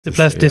The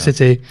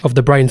plasticity of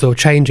the brain sort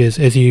of changes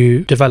as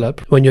you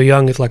develop. When you're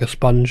young, it's like a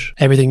sponge.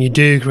 Everything you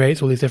do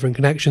creates all these different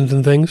connections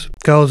and things.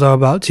 Girls are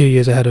about 2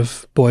 years ahead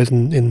of boys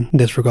in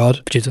this regard,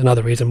 which is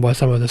another reason why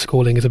some of the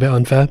schooling is a bit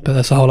unfair, but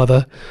that's a whole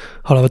other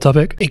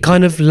topic. It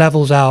kind of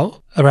levels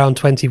out around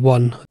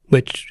 21,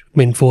 which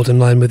falls in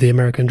line with the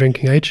American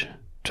drinking age,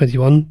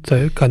 21, so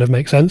it kind of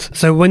makes sense.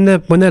 So when they're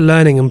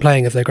learning and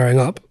playing as they're growing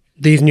up,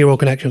 these neural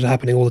connections are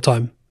happening all the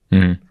time.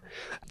 Mm.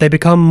 They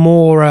become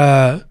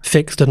more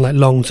fixed and like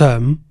long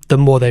term the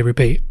more they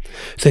repeat.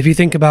 So if you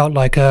think about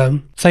like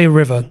say a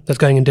river that's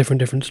going in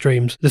different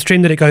streams, the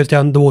stream that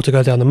the water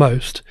goes down the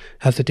most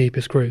has the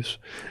deepest grooves.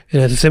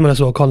 It's a similar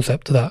sort of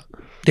concept to that.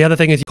 The other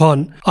thing is you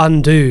can't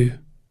undo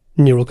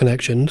neural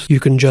connections.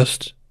 You can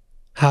just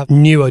have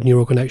newer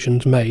neural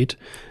connections made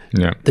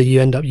that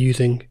you end up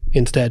using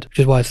instead, which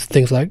is why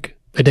things like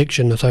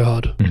addiction are so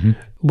hard. Mm-hmm.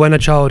 When a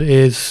child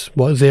is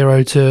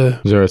 0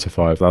 to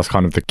 5, that's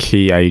kind of the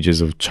key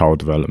ages of child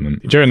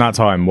development. During that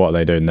time, what are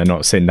they doing? They're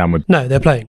not sitting down with... No, they're playing.